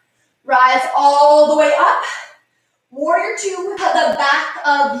 Rise all the way up. Warrior two at the back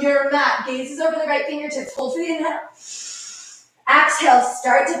of your mat. Gazes over the right fingertips. Hold for the inhale. Exhale.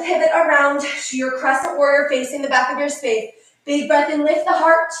 Start to pivot around to your crescent warrior facing the back of your space. Big breath in. Lift the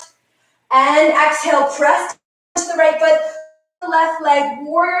heart. And exhale. Press to the right foot. The left leg.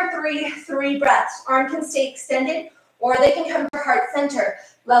 Warrior three. 3 breaths. Arm can stay extended or they can come to heart center.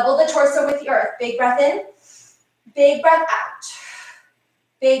 Level the torso with the earth. Big breath in. Big breath out.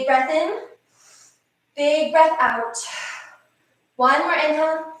 Big breath in. Big breath out. One more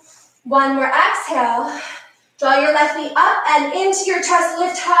inhale. One more exhale. Draw your left knee up and into your chest.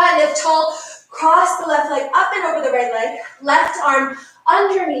 Lift high, lift tall. Cross the left leg up and over the right leg. Left arm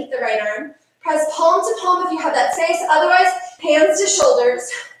underneath the right arm. Press palm to palm if you have that space. Otherwise, hands to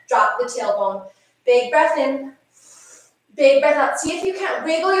shoulders. Drop the tailbone. Big breath in. Big breath out. See if you can't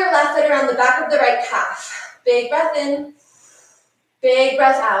wiggle your left foot around the back of the right calf. Big breath in. Big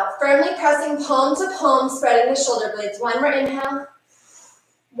breath out. Firmly pressing palm to palm, spreading the shoulder blades. One more inhale.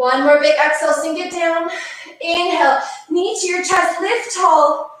 One more big exhale. Sink it down. Inhale. Knee to your chest. Lift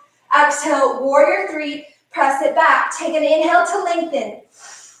tall. Exhale. Warrior three. Press it back. Take an inhale to lengthen.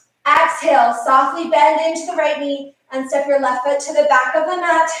 Exhale. Softly bend into the right knee and step your left foot to the back of the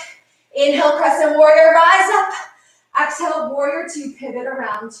mat. Inhale. Crescent warrior. Rise up. Exhale. Warrior two. Pivot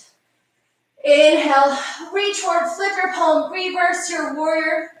around. Inhale, reach forward, flip your palm, reverse your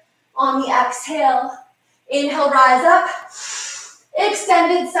warrior on the exhale. Inhale, rise up.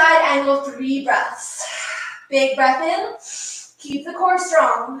 Extended side angle, 3 breaths. Big breath in, keep the core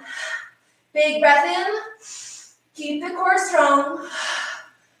strong. Big breath in, keep the core strong.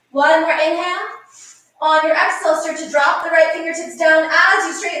 One more inhale. On your exhale, start to drop the right fingertips down as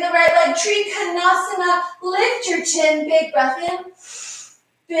you straighten the right leg. Trikonasana, lift your chin, big breath in.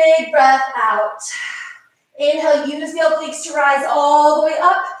 Big breath out. Inhale, use the obliques to rise all the way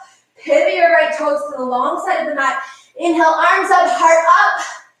up. Pivot your right toes to the long side of the mat. Inhale, arms up, heart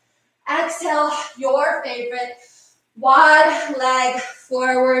up. Exhale, your favorite wide leg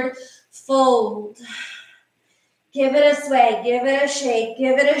forward fold. Give it a sway, give it a shake,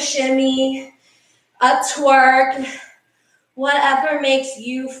 give it a shimmy, a twerk, whatever makes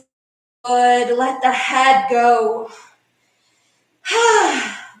you feel good. Let the head go.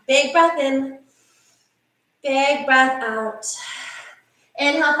 Big breath in, big breath out.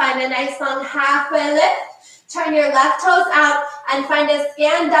 Inhale, find a nice long halfway lift. Turn your left toes out and find a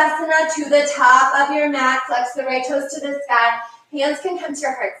Skandasana to the top of your mat. Flex the right toes to the sky. Hands can come to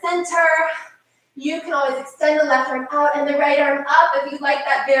your heart center. You can always extend the left arm out and the right arm up if you like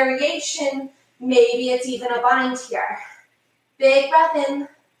that variation. Maybe it's even a bind here. Big breath in,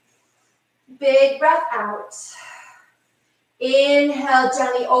 big breath out. Inhale,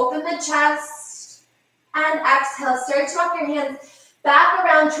 gently open the chest. And exhale, start to walk your hands back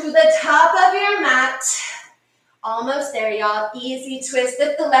around to the top of your mat. Almost there, y'all. Easy twist.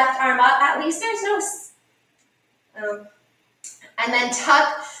 Lift the left arm up. At least there's no... and then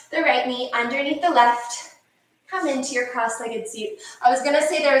tuck the right knee underneath the left. Come into your cross-legged seat. I was going to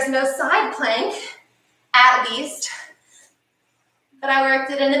say there is no side plank, at least, but I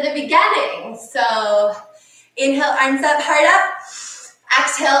worked it in at the beginning. So inhale, arms up, heart up.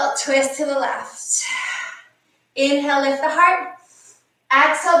 Exhale, twist to the left. Inhale, lift the heart.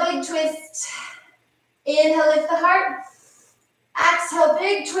 Exhale, big twist. Inhale, lift the heart. Exhale,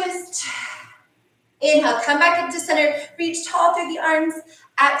 big twist. Inhale, come back up to center. Reach tall through the arms.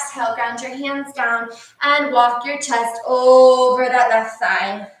 Exhale, ground your hands down and walk your chest over that left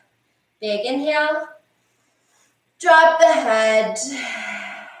thigh. Big inhale. Drop the head.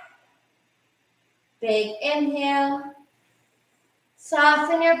 Big inhale.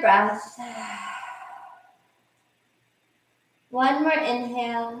 Soften your breath. One more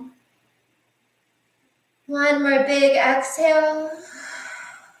inhale. One more big exhale.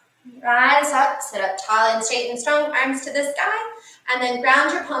 Rise up, sit up tall and straight and strong, arms to the sky, and then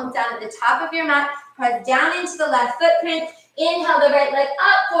ground your palms down at the top of your mat. Press down into the left footprint. Inhale the right leg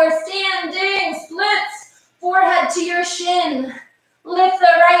up for standing splits. Forehead to your shin. Lift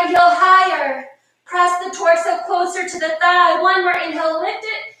the right heel higher. Press the torso closer to the thigh. One more inhale, lift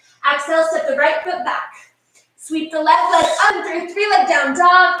it. Exhale, step the right foot back. Sweep the left leg up through three-leg down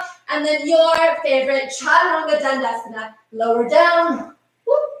dog, and then your favorite Chaturanga Dandasana. Lower down.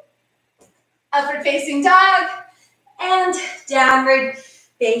 Upward facing dog and downward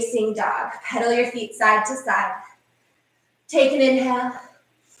facing dog. Pedal your feet side to side. Take an inhale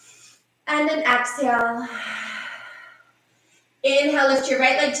and an exhale. Inhale, lift your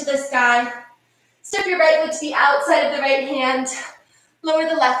right leg to the sky. Step your right foot to the outside of the right hand. Lower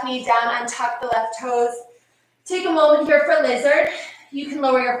the left knee down and tuck the left toes. Take a moment here for lizard. You can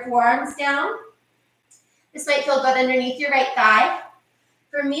lower your forearms down. This might feel good underneath your right thigh.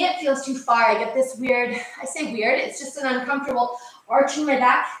 For me, it feels too far. I get this weird, I say weird, it's just an uncomfortable arching my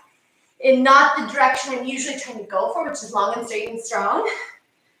back in not the direction I'm usually trying to go for, which is long and straight and strong.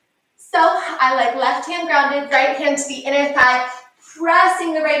 So I like left hand grounded, right hand to the inner thigh,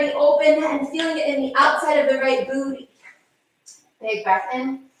 pressing the right knee open and feeling it in the outside of the right booty. Big breath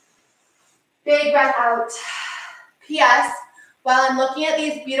in, big breath out. P.S. While I'm looking at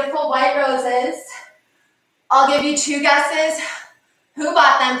these beautiful white roses, I'll give you two guesses. Who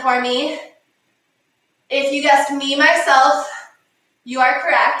bought them for me? If you guessed me, myself, you are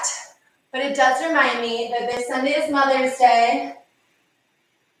correct. But it does remind me that this Sunday is Mother's Day.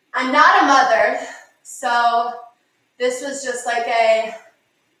 I'm not a mother, so this was just like a,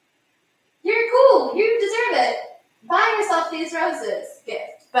 you're cool, you deserve it. Buy yourself these roses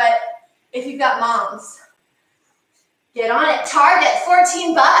gift. But if you've got moms, get on it. Target,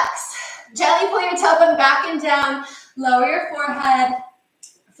 $14. Gently pull your tailbone back and down. Lower your forehead.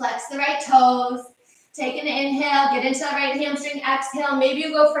 Flex the right toes. Take an inhale. Get into that right hamstring. Exhale. Maybe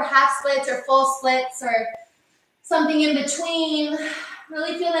you go for half splits or full splits or something in between.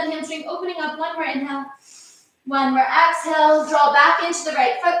 Really feel that hamstring opening up. One more inhale. One more exhale. Draw back into the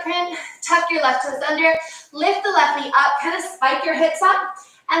right footprint. Tuck your left toes under. Lift the left knee up. Kind of spike your hips up.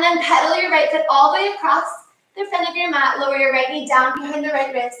 And then pedal your right foot all the way across the front of your mat. Lower your right knee down behind the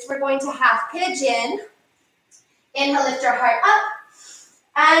right wrist. We're going to half pigeon. Inhale, lift your heart up.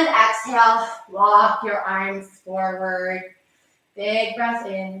 And exhale, walk your arms forward. Big breath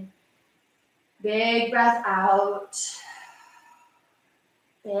in. Big breath out.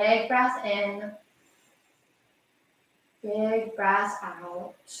 Big breath in. Big breath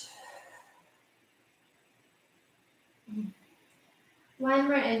out. One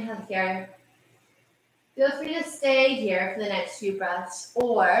more inhale here. Feel free to stay here for the next few breaths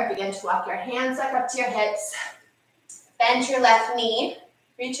or begin to walk your hands back up to your hips. Bend your left knee.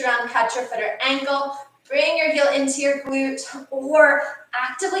 Reach around, catch your foot or ankle. Bring your heel into your glute or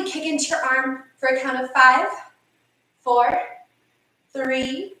actively kick into your arm for a count of 5, 4,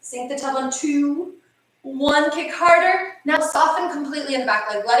 3, sink the tailbone, 2, 1, kick harder. Now soften completely in the back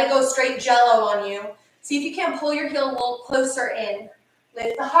leg. Let it go straight jello on you. See if you can pull your heel a little closer in.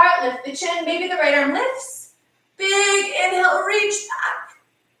 Lift the heart, lift the chin, maybe the right arm lifts. Big inhale, reach back.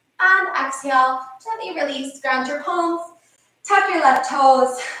 And exhale, gently release, ground your palms. Tuck your left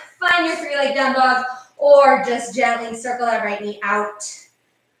toes, find your 3-leg down dog, or just gently circle that right knee out.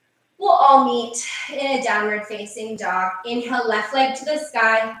 We'll all meet in a downward facing dog. Inhale, left leg to the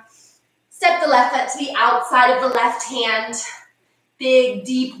sky. Step the left foot to the outside of the left hand. Big,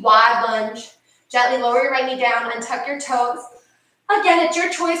 deep, wide lunge. Gently lower your right knee down and tuck your toes. Again, it's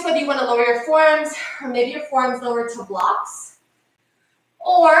your choice whether you want to lower your forearms or maybe your forearms lower to blocks.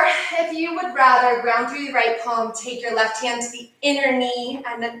 Or if you would rather ground through the right palm, take your left hand to the inner knee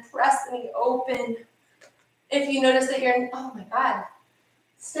and then press the knee open. If you notice that you're, oh my God,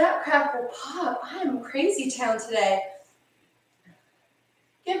 snap, crackle, pop. I am crazy town today.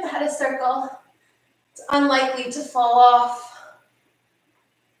 Give the head a circle. It's unlikely to fall off.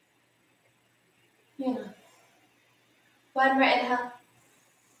 One more inhale.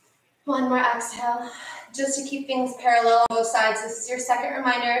 One more exhale. Just to keep things parallel on both sides. This is your second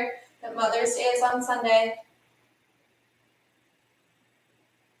reminder that Mother's Day is on Sunday.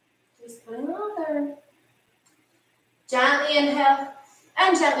 Just put another. Gently inhale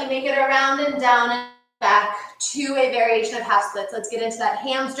and gently make it around and down and back to a variation of half splits. Let's get into that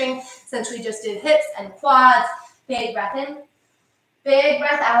hamstring since we just did hips and quads. Big breath in, big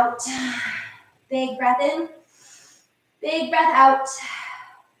breath out, big breath in, big breath out.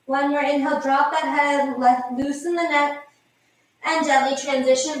 One more inhale, drop that head, loosen the neck, and gently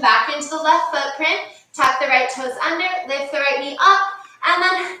transition back into the left footprint. Tuck the right toes under, lift the right knee up, and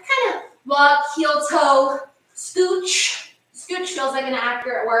then kind of walk, heel toe, scooch. Scooch feels like an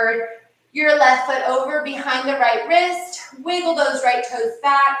accurate word. Your left foot over behind the right wrist. Wiggle those right toes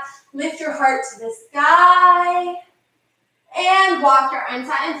back. Lift your heart to the sky. And walk your arms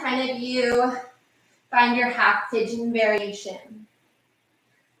out in front of you. Find your half pigeon variation.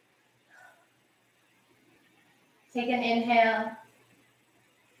 Take an inhale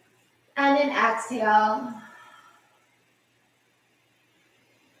and an exhale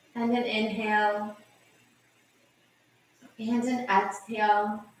and an inhale and an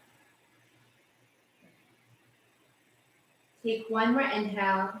exhale. Take one more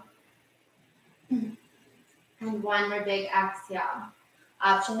inhale and one more big exhale.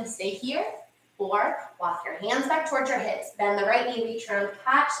 Option to stay here or walk your hands back towards your hips. Bend the right knee, reach around,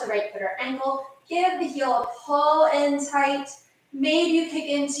 catch the right foot or ankle. Give the heel a pull in tight. Maybe you kick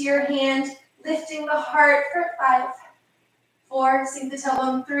into your hand, lifting the heart for 5, 4, sink the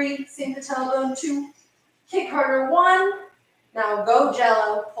tailbone, 3, sink the tailbone, 2, kick harder, 1. Now go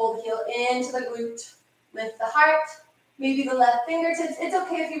jello, pull the heel into the glute, lift the heart, maybe the left fingertips. It's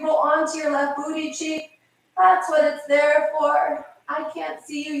okay if you roll onto your left booty cheek. That's what it's there for. I can't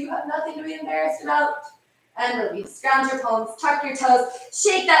see you, you have nothing to be embarrassed about. And release. Ground your palms, tuck your toes,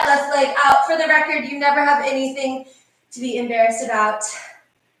 shake that left leg out. For the record, you never have anything to be embarrassed about.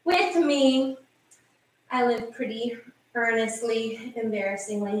 With me, I live pretty earnestly,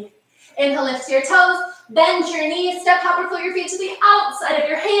 embarrassingly. Inhale, lift your toes, bend your knees, step, hop, or float your feet to the outside of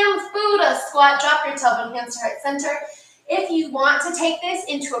your hands. Buddha squat, drop your tailbone, hands to heart center. If you want to take this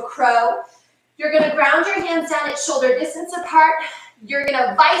into a crow, you're going to ground your hands down at shoulder distance apart. You're going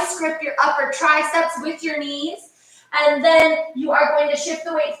to vice grip your upper triceps with your knees. And then you are going to shift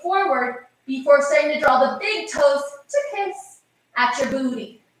the weight forward before starting to draw the big toes to kiss at your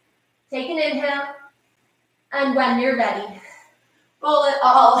booty. Take an inhale. And when you're ready, roll it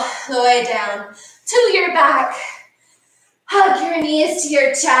all the way down to your back. Hug your knees to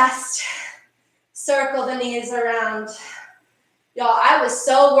your chest. Circle the knees around. Y'all, I was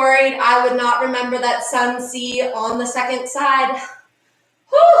so worried I would not remember that sun C on the second side.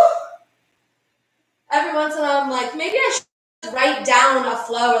 Whew. Every once in a while I'm like, maybe I should write down a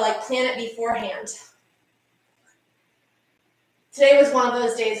flow or like plan it beforehand. Today was one of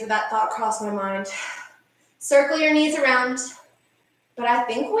those days where that thought crossed my mind. Circle your knees around, but I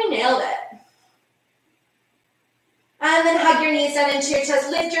think we nailed it. And then hug your knees down into your chest.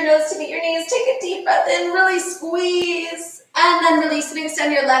 Lift your nose to meet your knees. Take a deep breath in, really squeeze. And then release and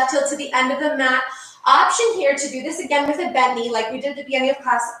extend your left heel to the end of the mat. Option here to do this again with a bent knee like we did at the beginning of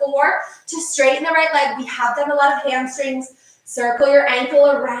class, or to straighten the right leg. We have done a lot of hamstrings. Circle your ankle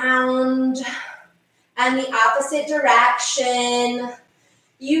around And the opposite direction.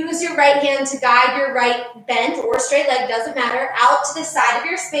 Use your right hand to guide your right bent or straight leg, doesn't matter, out to the side of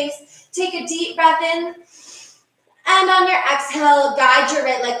your space. Take a deep breath in. And on your exhale, guide your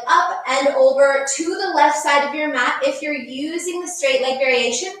right leg up and over to the left side of your mat. If you're using the straight leg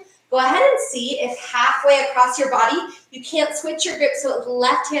variation, go ahead and see if halfway across your body, you can't switch your grip so the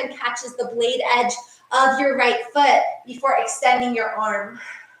left hand catches the blade edge of your right foot before extending your arm.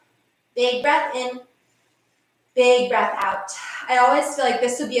 Big breath in, big breath out. I always feel like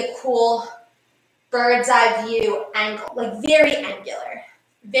this would be a cool bird's eye view angle, like very angular,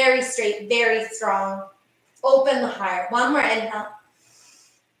 very straight, very strong. Open the heart. One more inhale.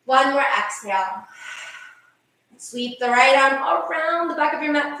 One more exhale. Sweep the right arm around the back of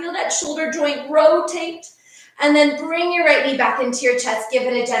your mat. Feel that shoulder joint rotate. And then bring your right knee back into your chest. Give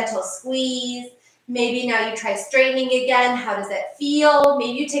it a gentle squeeze. Maybe now you try straightening again. How does it feel?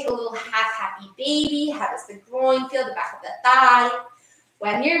 Maybe you take a little half happy baby. How does the groin feel? The back of the thigh.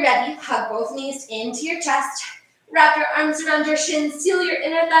 When you're ready, hug both knees into your chest. Wrap your arms around your shins. Seal your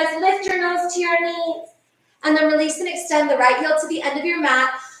inner thighs. Lift your nose to your knees. And then release and extend the right heel to the end of your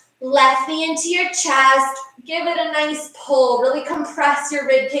mat. Left knee into your chest. Give it a nice pull. Really compress your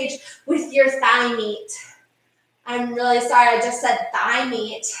rib cage with your thigh meat. I'm really sorry, I just said thigh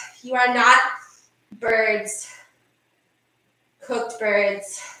meat. You are not birds, cooked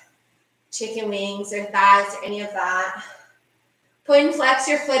birds, chicken wings or thighs or any of that. Point and flex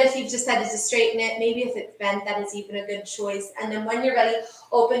your foot if you've decided to straighten it. Maybe if it's bent, that is even a good choice. And then when you're ready,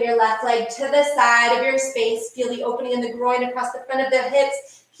 open your left leg to the side of your space. Feel the opening in the groin across the front of the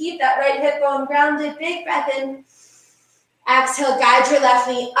hips. Keep that right hip bone grounded. Big breath in. Exhale, guide your left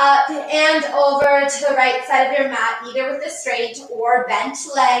knee up and over to the right side of your mat, either with a straight or bent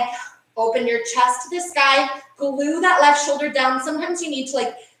leg. Open your chest to the sky. Glue that left shoulder down. Sometimes you need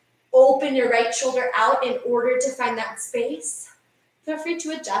to open your right shoulder out in order to find that space. Feel free to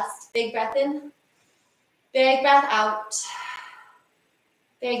adjust. Big breath in. Big breath out.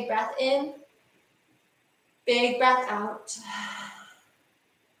 Big breath in. Big breath out.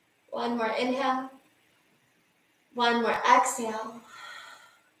 One more inhale. One more exhale.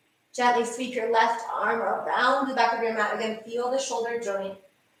 Gently sweep your left arm around the back of your mat. Again, feel the shoulder joint.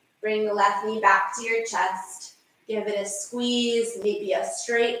 Bring the left knee back to your chest. Give it a squeeze, maybe a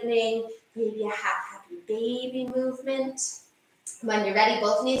straightening, maybe a half happy baby movement. When you're ready,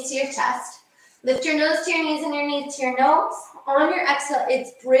 both knees to your chest. Lift your nose to your knees and your knees to your nose. On your exhale,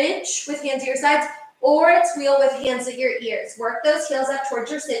 it's bridge with hands at your sides, or it's wheel with hands at your ears. Work those heels up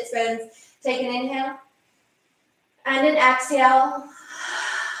towards your sit bones. Take an inhale and an exhale.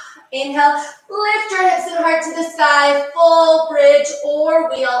 Inhale, lift your hips and heart to the sky, full bridge or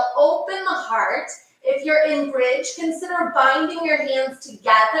wheel. Open the heart. If you're in bridge, consider binding your hands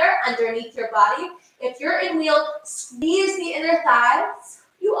together underneath your body. If you're in wheel, squeeze the inner thighs.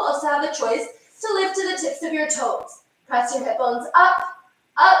 You also have a choice to lift to the tips of your toes. Press your hip bones up,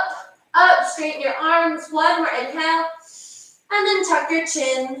 up, up. Straighten your arms. One more inhale. And then tuck your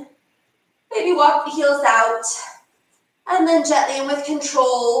chin. Maybe walk the heels out. And then gently and with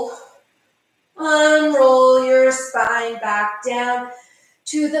control, unroll your spine back down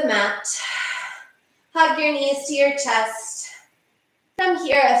to the mat. Hug your knees to your chest. From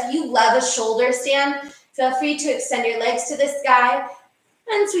here, if you love a shoulder stand, feel free to extend your legs to the sky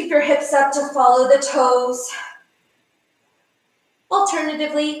and sweep your hips up to follow the toes.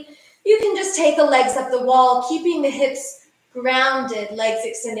 Alternatively, you can just take the legs up the wall, keeping the hips grounded, legs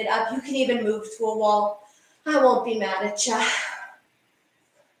extended up. You can even move to a wall. I won't be mad at you.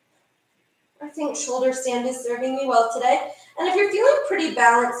 I think shoulder stand is serving me well today. And if you're feeling pretty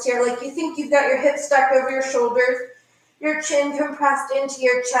balanced here, like you think you've got your hips stacked over your shoulders, your chin compressed into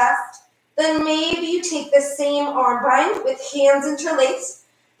your chest, then maybe you take the same arm bind with hands interlaced.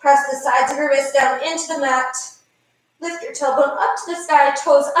 Press the sides of your wrist down into the mat. Lift your tailbone up to the sky,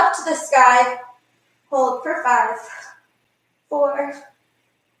 toes up to the sky. Hold for 5, 4,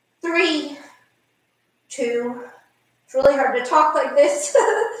 3, 2. It's really hard to talk like this.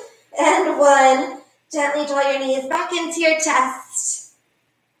 And 1. Gently draw your knees back into your chest.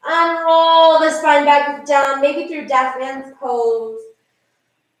 Unroll the spine back down, maybe through death man's pose.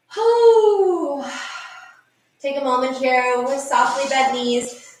 Take a moment here with softly bent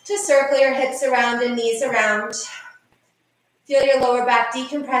knees to circle your hips around and knees around. Feel your lower back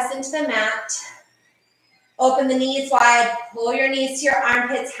decompress into the mat. Open the knees wide. Pull your knees to your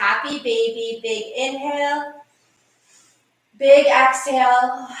armpits. Happy baby. Big inhale. Big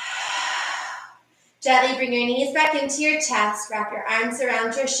exhale. Gently bring your knees back into your chest. Wrap your arms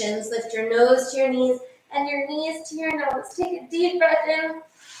around your shins. Lift your nose to your knees and your knees to your nose. Take a deep breath in.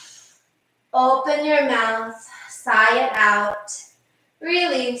 Open your mouth, sigh it out,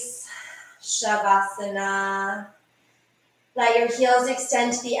 release. Shavasana. Let your heels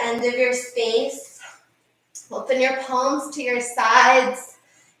extend to the end of your space. Open your palms to your sides.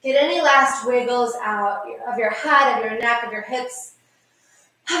 Get any last wiggles out of your head, of your neck, of your hips,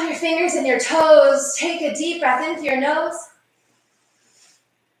 of your fingers and your toes. Take a deep breath in through your nose.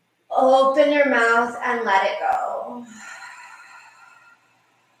 Open your mouth and let it go.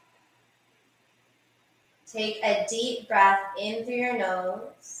 Take a deep breath in through your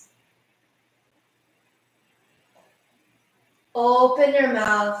nose. Open your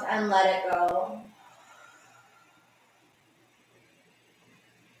mouth and let it go.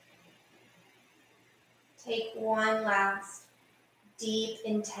 Take one last deep,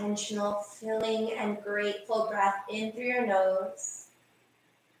 intentional, filling, and grateful breath in through your nose.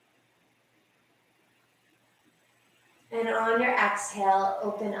 And on your exhale,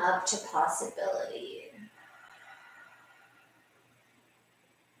 open up to possibility.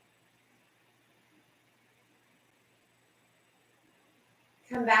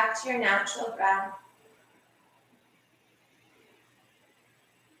 Come back to your natural breath.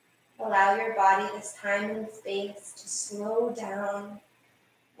 Allow your body this time and space to slow down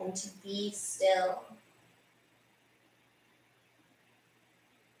and to be still.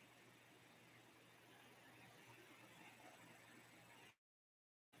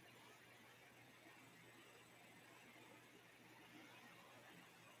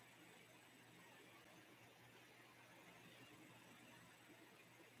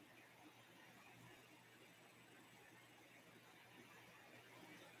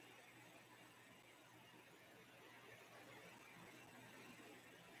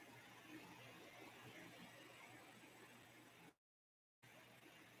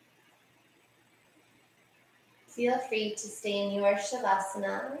 Feel free to stay in your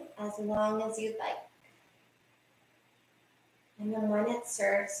Shavasana as long as you'd like. And then when it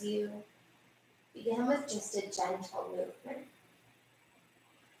serves you, begin with just a gentle movement.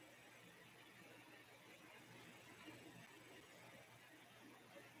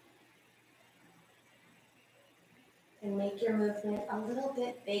 And make your movement a little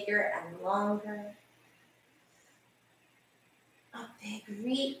bit bigger and longer. A big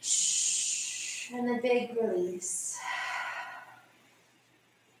reach and a big release.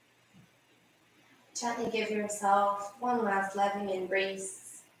 Gently give yourself one last loving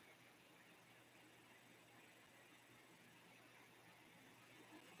embrace.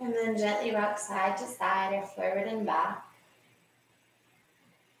 And then gently rock side to side or forward and back.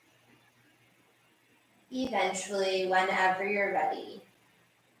 Eventually, whenever you're ready,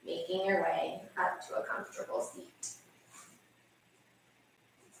 making your way up to a comfortable seat.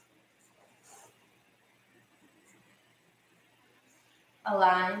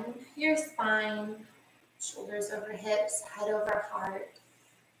 Align your spine, shoulders over hips, head over heart.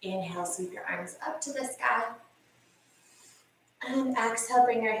 Inhale, sweep your arms up to the sky. And exhale,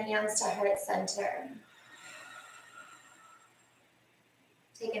 bring your hands to heart center.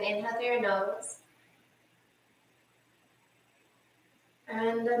 Take an inhale through your nose.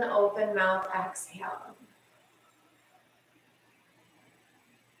 And an open mouth exhale.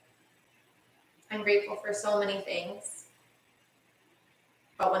 I'm grateful for so many things.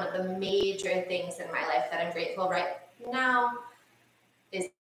 But one of the major things in my life that I'm grateful right now is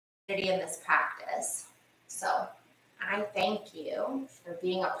community in this practice. So I thank you for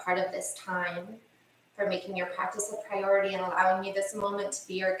being a part of this time, for making your practice a priority and allowing me this moment to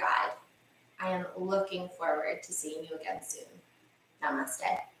be your guide. I am looking forward to seeing you again soon.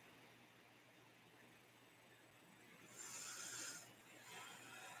 Namaste.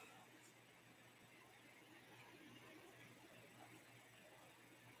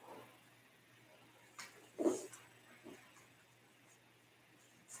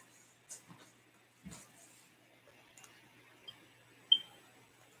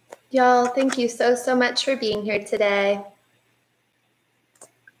 Y'all, thank you so much for being here today.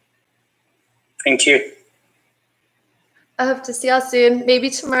 Thank you. I hope to see y'all soon, maybe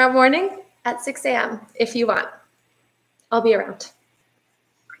tomorrow morning at 6 a.m. if you want. I'll be around.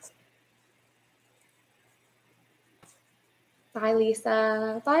 Bye,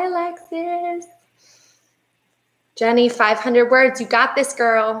 Lisa. Bye, Alexis. Jenny, 500 words. You got this,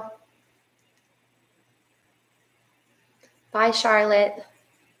 girl. Bye, Charlotte.